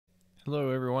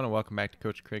Hello, everyone, and welcome back to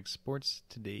Coach Craig Sports.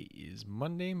 Today is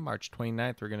Monday, March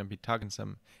 29th. We're going to be talking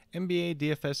some NBA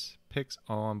DFS picks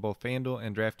on both FanDuel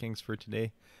and DraftKings for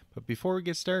today. But before we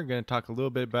get started, we're going to talk a little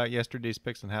bit about yesterday's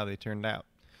picks and how they turned out.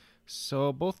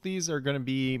 So both these are going to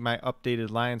be my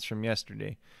updated lines from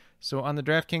yesterday. So on the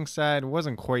DraftKings side, it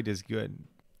wasn't quite as good.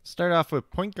 Start off with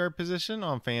point guard position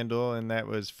on FanDuel, and that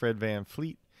was Fred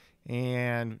VanVleet.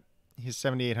 And he's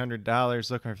 $7,800,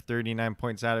 looking for 39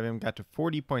 points out of him. Got to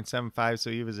 40.75,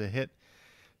 so he was a hit.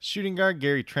 Shooting guard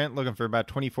Gary Trent, looking for about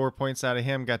 24 points out of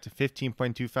him. Got to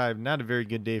 15.25. Not a very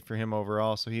good day for him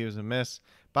overall, so he was a miss.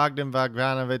 Bogdan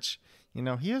Bogdanovic,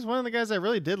 he was one of the guys I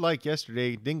really did like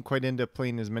yesterday. Didn't quite end up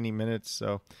playing as many minutes,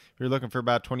 so we were looking for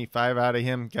about 25 out of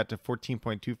him. Got to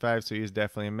 14.25, so he was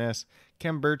definitely a miss.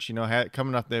 Kem Birch,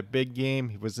 coming off that big game.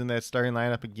 He was in that starting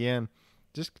lineup again.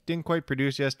 Just didn't quite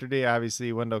produce yesterday.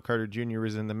 Obviously, Wendell Carter Jr.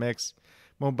 was in the mix.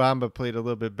 Mo Bamba played a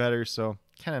little bit better, so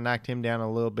kind of knocked him down a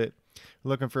little bit.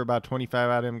 Looking for about 25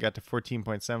 out of him. Got to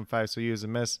 14.75, so he was a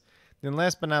miss. Then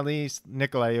last but not least,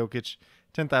 Nikola Jokic,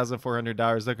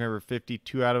 $10,400. Looking for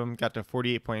 52 out of him. Got to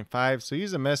 48.5, so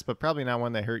he's a miss, but probably not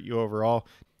one that hurt you overall.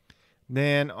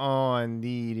 Then on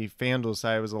the FanDuel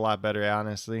side, it was a lot better,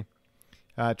 honestly.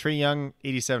 Trae Young,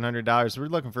 $8,700. We're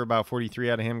looking for about 43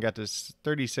 out of him. Got to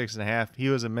 36.5. He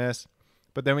was a miss.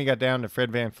 But then we got down to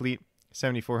Fred VanVleet,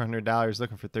 $7,400.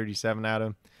 Looking for 37 out of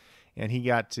him. And he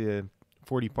got to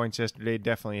 40 points yesterday.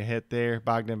 Definitely a hit there.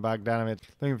 Bogdan Bogdanovic,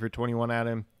 looking for 21 out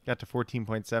of him. Got to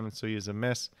 14.7, so he was a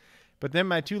miss. But then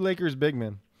my two Lakers big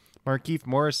men, Markieff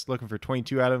Morris, looking for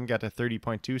 22 out of him. Got to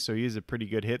 30.2, so he is a pretty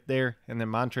good hit there. And then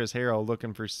Montrezl Harrell,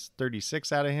 looking for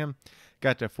 36 out of him.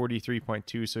 Got to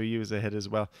 43.2, so he was a hit as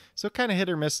well. So kind of hit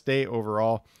or miss day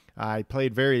overall. I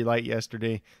played very light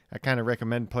yesterday. I kind of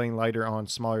recommend playing lighter on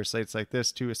smaller slates like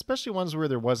this too, especially ones where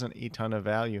there wasn't a ton of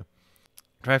value.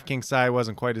 DraftKings side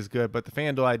wasn't quite as good, but the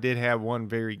FanDuel I did have one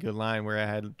very good line where I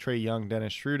had Trae Young,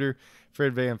 Dennis Schroeder,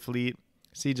 Fred VanVleet,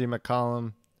 CJ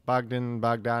McCollum, Bogdan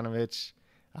Bogdanovic,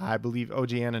 I believe OG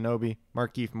Anunoby,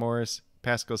 Markieff Morris,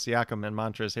 Pascal Siakam, and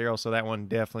Montrezl Harrell. So that one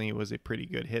definitely was a pretty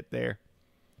good hit there.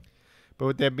 But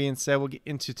with that being said, we'll get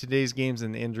into today's games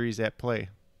and the injuries at play.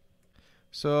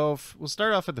 So we'll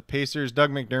start off with the Pacers. Doug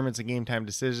McDermott's a game time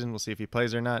decision. We'll see if he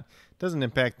plays or not. Doesn't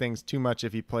impact things too much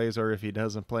if he plays or if he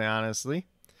doesn't play, honestly.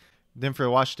 Then for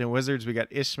the Washington Wizards, we got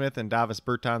Ish Smith and Davis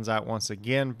Bertans out once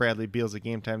again. Bradley Beal's a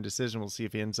game time decision. We'll see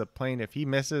if he ends up playing. If he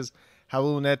misses,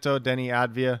 Raul Neto, Denny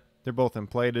Advia, they're both in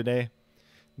play today.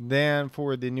 Then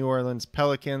for the New Orleans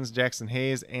Pelicans, Jackson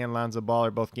Hayes and Lonzo Ball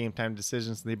are both game time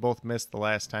decisions. They both missed the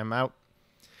last time out.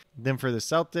 Then for the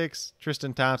Celtics,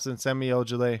 Tristan Thompson, Semi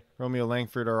Ojeleye, Romeo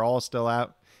Langford are all still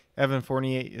out. Evan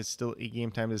Fournier is still a game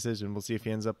time decision. We'll see if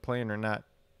he ends up playing or not.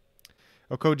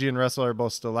 Okogie and Russell are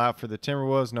both still out for the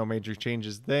Timberwolves. No major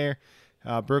changes there.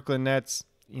 Brooklyn Nets,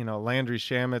 Landry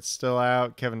Shamet's still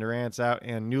out. Kevin Durant's out.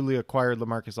 And newly acquired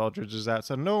LaMarcus Aldridge is out.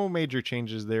 So no major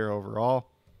changes there overall.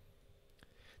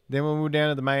 Then we'll move down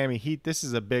to the Miami Heat. This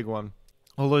is a big one.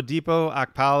 Oladipo,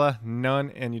 Okpala,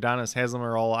 Nunn, and Udonis Haslem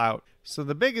are all out. So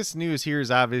the biggest news here is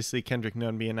obviously Kendrick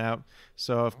Nunn being out.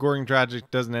 So if Goran Dragic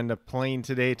doesn't end up playing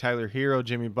today, Tyler Hero,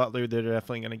 Jimmy Butler, they're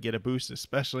definitely going to get a boost,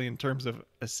 especially in terms of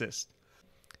assists.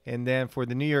 And then for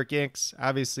the New York Yankees,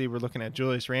 obviously we're looking at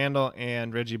Julius Randle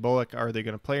and Reggie Bullock. Are they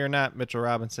going to play or not? Mitchell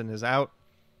Robinson is out.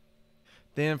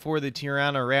 Then for the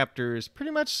Toronto Raptors,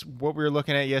 pretty much what we were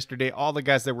looking at yesterday. All the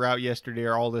guys that were out yesterday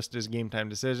are all listed as game time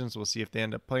decisions. We'll see if they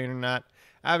end up playing or not.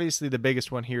 Obviously, the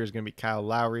biggest one here is going to be Kyle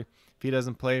Lowry. If he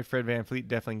doesn't play, Fred VanVleet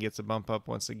definitely gets a bump up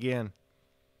once again.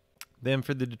 Then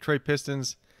for the Detroit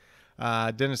Pistons,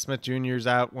 Dennis Smith Jr. is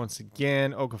out once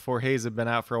again. Okafor Hayes have been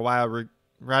out for a while.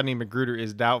 Rodney McGruder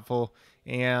is doubtful.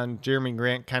 And Jeremy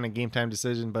Grant, kind of game time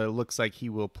decision, but it looks like he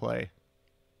will play.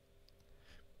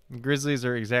 The Grizzlies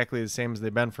are exactly the same as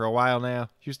they've been for a while now.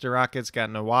 Houston Rockets got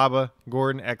Nwaba,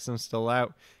 Gordon, Exum still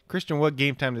out. Christian Wood,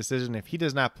 game time decision. If he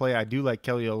does not play, I do like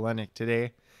Kelly Olynyk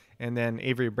today. And then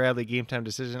Avery Bradley, game time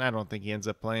decision. I don't think he ends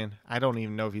up playing. I don't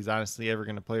even know if he's honestly ever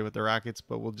going to play with the Rockets,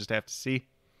 but we'll just have to see.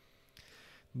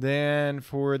 Then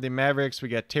for the Mavericks, we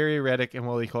got Terry Reddick and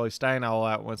Willie Cauley-Stein all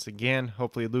out once again.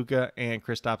 Hopefully Luka and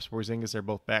Kristaps Porzingis are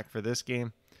both back for this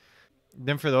game.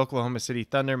 Then for the Oklahoma City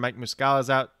Thunder, Mike Muscala's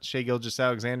out. Shai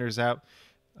Gilgeous-Alexander's out.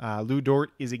 Lou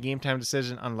Dort is a game time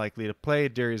decision, unlikely to play.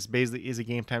 Darius Bazley is a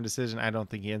game time decision. I don't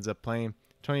think he ends up playing.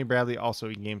 Tony Bradley also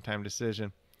a game time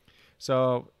decision.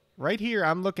 So right here,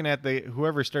 I'm looking at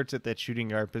whoever starts at that shooting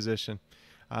guard position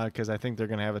because I think they're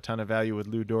going to have a ton of value with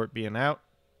Lou Dort being out.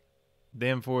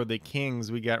 Then for the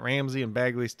Kings, we got Ramsey and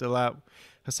Bagley still out.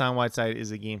 Hassan Whiteside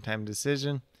is a game time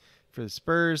decision. For the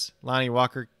Spurs, Lonnie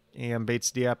Walker and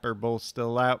Bates Diop are both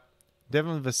still out.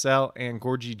 Devin Vassell and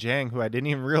Gorgie Jang, who I didn't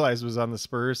even realize was on the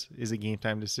Spurs, is a game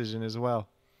time decision as well.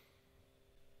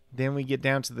 Then we get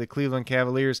down to the Cleveland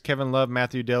Cavaliers. Kevin Love,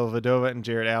 Matthew Dellavedova, and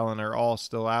Jarrett Allen are all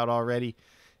still out already.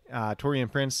 Taurean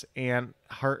Prince and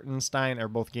Hartenstein are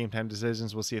both game time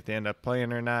decisions. We'll see if they end up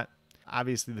playing or not.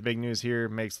 Obviously, the big news here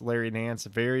makes Larry Nance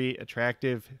very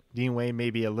attractive. Dean Wade may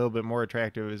be a little bit more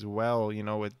attractive as well,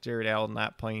 with Jarrett Allen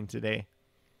not playing today.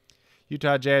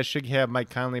 Utah Jazz should have Mike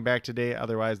Conley back today.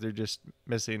 Otherwise, they're just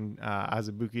missing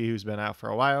Azubuike, who's been out for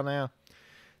a while now.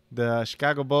 The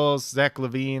Chicago Bulls, Zach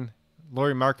LaVine,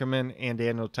 Lauri Markkanen, and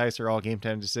Daniel Tice are all game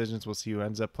time decisions. We'll see who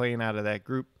ends up playing out of that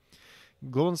group.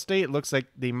 Golden State looks like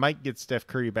they might get Steph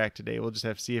Curry back today. We'll just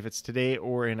have to see if it's today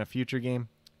or in a future game.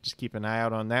 Just keep an eye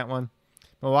out on that one.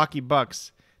 Milwaukee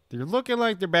Bucks, they're looking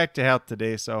like they're back to health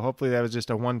today. So hopefully that was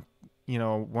just a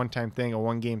one-time thing, a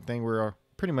one-game thing where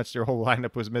pretty much their whole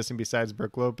lineup was missing besides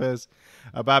Brook Lopez.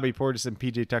 Bobby Portis and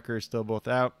PJ Tucker are still both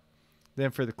out. Then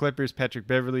for the Clippers, Patrick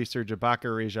Beverley, Serge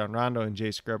Ibaka, Rajon Rondo, and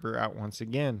Jay Scrubber out once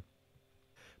again.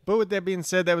 But with that being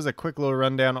said, that was a quick little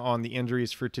rundown on the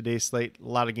injuries for today's slate. A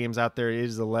lot of games out there. It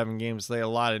is 11 games slate. A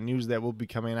lot of news that will be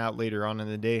coming out later on in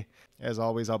the day. As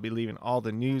always, I'll be leaving all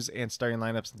the news and starting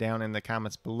lineups down in the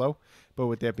comments below. But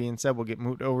with that being said, we'll get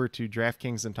moved over to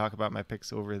DraftKings and talk about my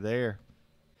picks over there.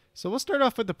 So we'll start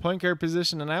off with the point guard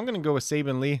position, and I'm going to go with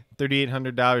Saben Lee,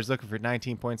 $3,800, looking for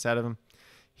 19 points out of him.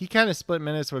 He kind of split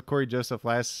minutes with Corey Joseph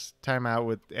last time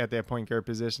out at that point guard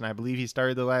position. I believe he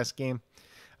started the last game.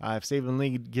 If Saben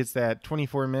Lee gets that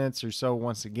 24 minutes or so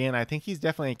once again, I think he's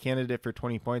definitely a candidate for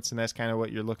 20 points, and that's kind of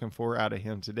what you're looking for out of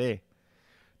him today.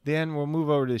 Then we'll move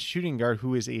over to the shooting guard,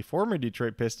 who is a former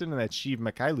Detroit Piston, and that's Sheev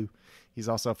Mikhailuk. He's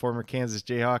also a former Kansas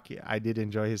Jayhawk. I did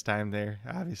enjoy his time there,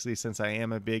 obviously, since I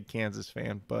am a big Kansas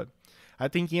fan. But I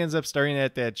think he ends up starting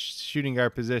at that shooting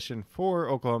guard position for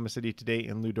Oklahoma City today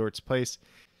in Lou Dort's place.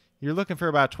 You're looking for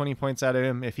about 20 points out of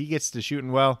him. If he gets to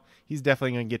shooting well, he's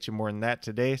definitely going to get you more than that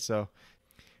today. So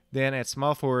then at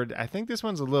small forward, I think this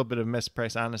one's a little bit of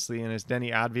misprice, honestly, and it's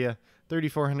Denny Advia,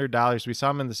 $3,400. We saw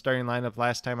him in the starting lineup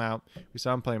last time out. We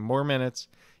saw him playing more minutes.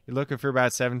 You're looking for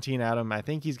about 17 out of him. I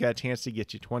think he's got a chance to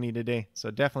get you 20 today, so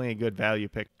definitely a good value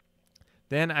pick.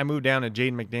 Then I moved down to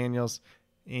Jaden McDaniels,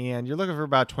 and you're looking for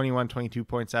about 21, 22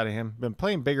 points out of him. Been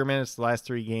playing bigger minutes the last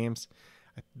 3 games.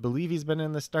 I believe he's been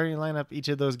in the starting lineup each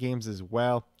of those games as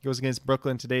well. Goes against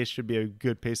Brooklyn today. Should be a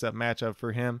good pace-up matchup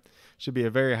for him. Should be a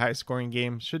very high-scoring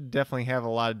game. Should definitely have a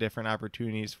lot of different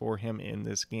opportunities for him in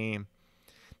this game.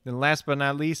 Then last but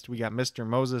not least, we got Mr.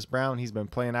 Moses Brown. He's been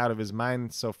playing out of his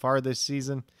mind so far this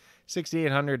season.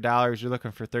 $6,800. You're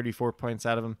looking for 34 points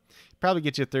out of him. Probably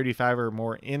get you 35 or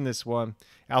more in this one.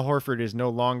 Al Horford is no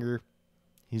longer.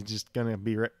 He's just going to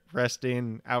be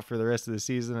resting out for the rest of the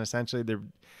season. Essentially, they're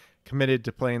committed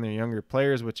to playing their younger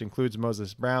players, which includes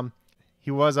Moses Brown.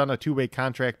 He was on a 2-way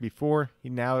contract before. He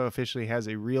now officially has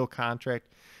a real contract.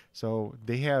 So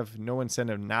they have no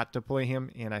incentive not to play him,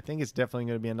 and I think it's definitely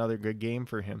going to be another good game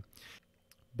for him.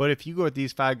 But if you go with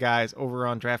these 5 guys over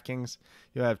on DraftKings,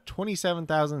 you'll have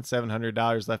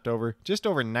 $27,700 left over, just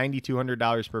over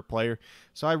 $9,200 per player.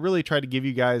 So I really try to give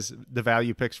you guys the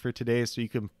value picks for today so you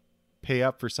can pay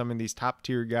up for some of these top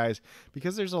tier guys,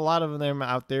 because there's a lot of them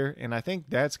out there, and I think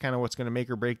that's kind of what's going to make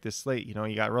or break this slate.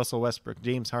 You got Russell Westbrook,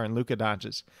 James Harden, Luka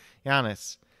Doncic,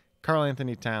 Giannis, Karl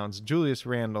Anthony Towns, Julius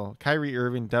Randle, Kyrie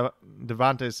Irving,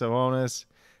 Devontae Sabonis,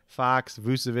 Fox,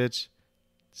 Vucevic,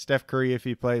 Steph Curry if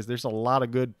he plays. There's a lot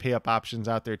of good pay-up options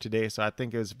out there today, so I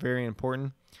think it was very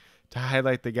important to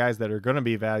highlight the guys that are going to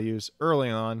be values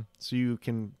early on so you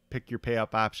can pick your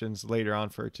pay-up options later on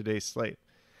for today's slate.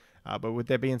 But with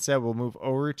that being said, we'll move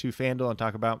over to FanDuel and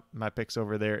talk about my picks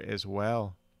over there as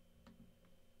well.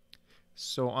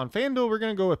 So on FanDuel, we're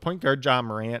going to go with point guard John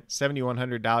Morant,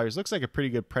 $7,100. Looks like a pretty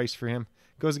good price for him.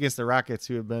 Goes against the Rockets,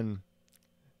 who have been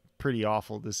pretty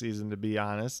awful this season, to be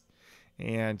honest.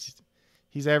 And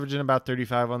he's averaging about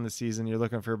 35 on the season. You're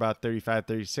looking for about 35,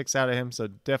 36 out of him. So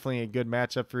definitely a good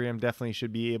matchup for him. Definitely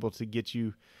should be able to get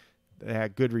you a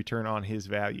good return on his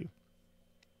value.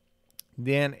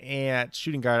 Then at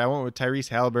shooting guard, I went with Tyrese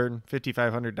Halliburton,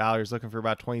 $5,500, looking for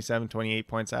about 27, 28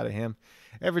 points out of him.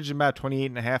 Averaging about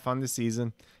 28.5 on the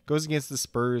season. Goes against the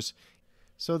Spurs.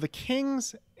 So the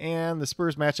Kings and the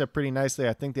Spurs match up pretty nicely.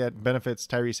 I think that benefits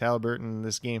Tyrese Halliburton in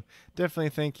this game. Definitely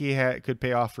think he could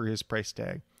pay off for his price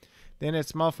tag. Then at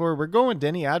small forward, we're going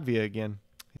Denny Advia again.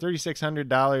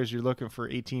 $3,600, you're looking for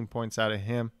 18 points out of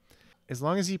him. As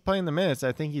long as he's playing the minutes,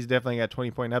 I think he's definitely got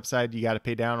 20-point upside. You got to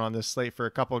pay down on this slate for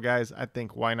a couple guys. I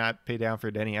think why not pay down for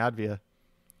Denny Advia?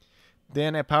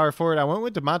 Then at power forward, I went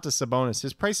with Domantas Sabonis.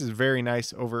 His price is very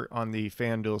nice over on the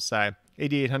FanDuel side.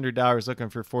 $8,800 looking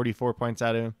for 44 points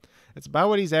out of him. That's about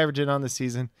what he's averaging on the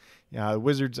season. The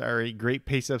Wizards are a great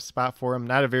pace-up spot for him.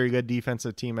 Not a very good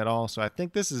defensive team at all. So I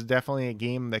think this is definitely a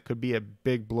game that could be a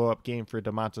big blow-up game for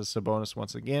Domantas Sabonis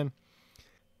once again.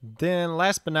 Then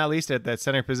last but not least, at that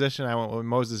center position, I went with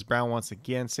Moses Brown once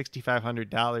again,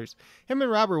 $6,500. Him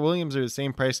and Robert Williams are the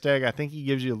same price tag. I think he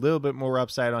gives you a little bit more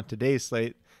upside on today's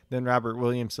slate than Robert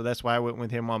Williams, so that's why I went with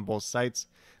him on both sites.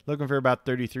 Looking for about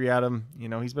 33 out of him.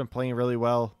 He's been playing really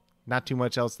well. Not too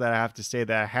much else that I have to say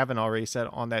that I haven't already said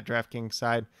on that DraftKings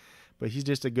side, but he's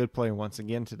just a good play once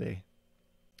again today.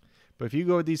 But if you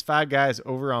go with these 5 guys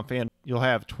over on FanDuel, you'll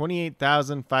have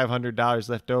 $28,500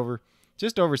 left over.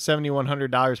 Just over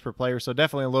 $7,100 per player, so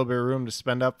definitely a little bit of room to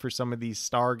spend up for some of these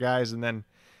star guys and then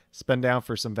spend down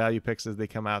for some value picks as they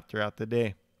come out throughout the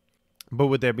day. But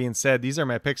with that being said, these are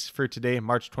my picks for today,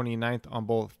 March 29th, on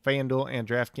both FanDuel and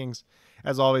DraftKings.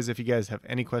 As always, if you guys have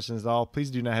any questions at all, please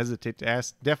do not hesitate to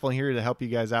ask. Definitely here to help you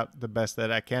guys out the best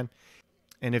that I can.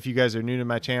 And if you guys are new to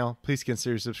my channel, please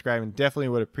consider subscribing. Definitely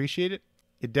would appreciate it.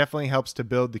 It definitely helps to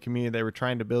build the community that we're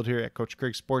trying to build here at Coach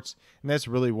Craig Sports, and that's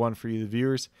really one for you, the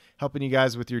viewers, helping you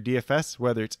guys with your DFS,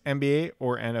 whether it's NBA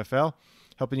or NFL,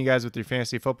 helping you guys with your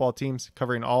fantasy football teams,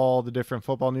 covering all the different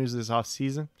football news this off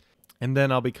season, and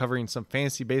then I'll be covering some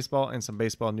fantasy baseball and some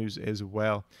baseball news as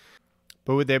well.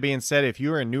 But with that being said, if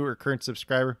you are a new or current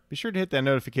subscriber, be sure to hit that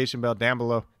notification bell down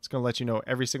below. It's going to let you know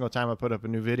every single time I put up a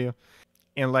new video.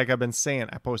 And like I've been saying,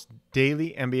 I post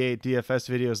daily NBA DFS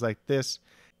videos like this.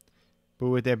 But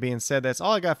with that being said, that's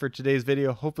all I got for today's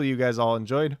video. Hopefully you guys all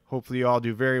enjoyed. Hopefully you all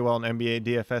do very well in NBA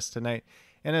DFS tonight.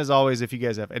 And as always, if you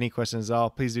guys have any questions at all,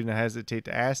 please do not hesitate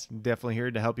to ask. I'm definitely here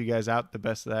to help you guys out the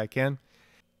best that I can.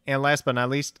 And last but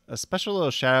not least, a special little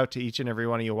shout out to each and every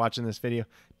one of you watching this video.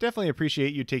 Definitely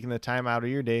appreciate you taking the time out of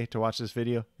your day to watch this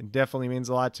video. It definitely means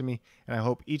a lot to me. And I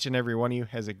hope each and every one of you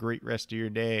has a great rest of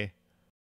your day.